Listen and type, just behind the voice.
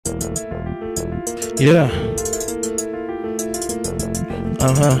Yeah.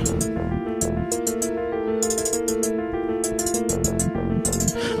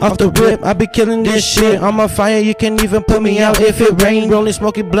 Off the whip, I be killing this shit. I'm on fire, you can't even put me out if it rain. Rolling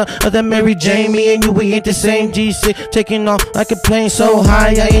smoky blunt of that Mary Jane. Me and you, we ain't the same. G6 taking off like a plane so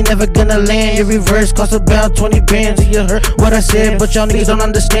high, I ain't never gonna land. Your reverse cost about 20 bands. You heard what I said, but y'all niggas don't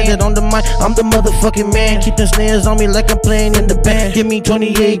understand it. On the mic, I'm the motherfucking man. Keep them snares on me like I'm playing in the band. Give me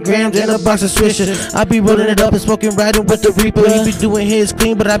 28 grams and a box of swishers. I be rolling it up and smoking, riding with the Reaper. He be doing his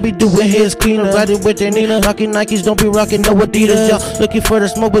clean, but I be doing his cleaner. Riding with the Nina, rocking Nikes, don't be rocking no Adidas. Y'all looking for the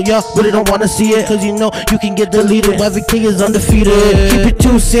smoke, but y'all really don't wanna see it, cause you know you can get deleted. YVK is undefeated. Keep it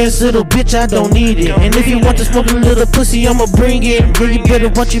 2 cents, little bitch, I don't need it. And if you want to smoke a little pussy, I'ma bring it. Yeah, you better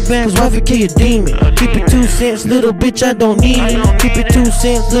watch your back, cause YVK a demon. Keep it 2 cents, little bitch, I don't need it. Keep it 2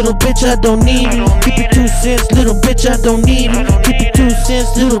 cents, little bitch, I don't need it. Keep it 2 cents, little bitch, I don't need it. Keep it 2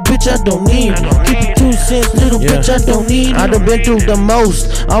 cents, little bitch, I don't need it. Keep it 2 cents, little bitch, I don't need it. I done been through the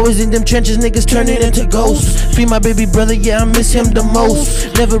most. Always in them trenches, niggas turning into ghosts. Free my baby brother, yeah, I miss him the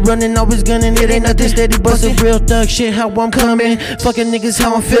most. Never running, always gunning, it ain't nothing steady busting. Real thug shit, how I'm coming. Fucking niggas,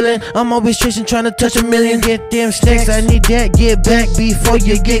 how I'm feeling. I'm always chasing, trying to touch a million. Get them stacks, I need that, get back before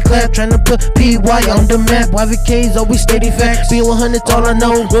you get clapped. Trying to put PY on the map. YVK's always steady facts. Being 100's all I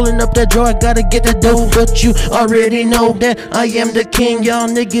know. Rolling up that drawer, I gotta get the dough. But you already know that I am the king. Y'all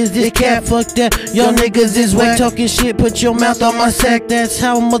niggas is cat, fuck that. Y'all niggas is whack. Talking shit, put your mouth on my sack. That's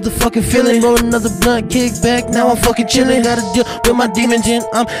how I'm motherfucking feeling. Roll another blunt, kick back, now I'm fucking chilling. Gotta deal with my demons and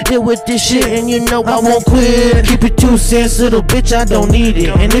I'm here with this shit, and you know I won't quit. Keep it 2 cents, little bitch, I don't need it.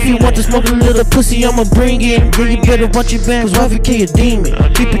 And if you want to smoke a little pussy, I'ma bring it. Yeah, you better watch your back, cause YVK a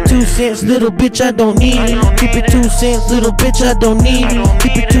demon. Keep it 2 cents, little bitch, I don't need it. Keep it 2 cents, little bitch, I don't need it.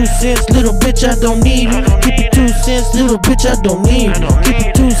 Keep it 2 cents, little bitch, I don't need it. Keep it 2 cents, little bitch, I don't need it. Keep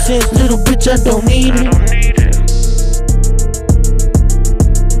it 2 cents, little bitch, I don't need it.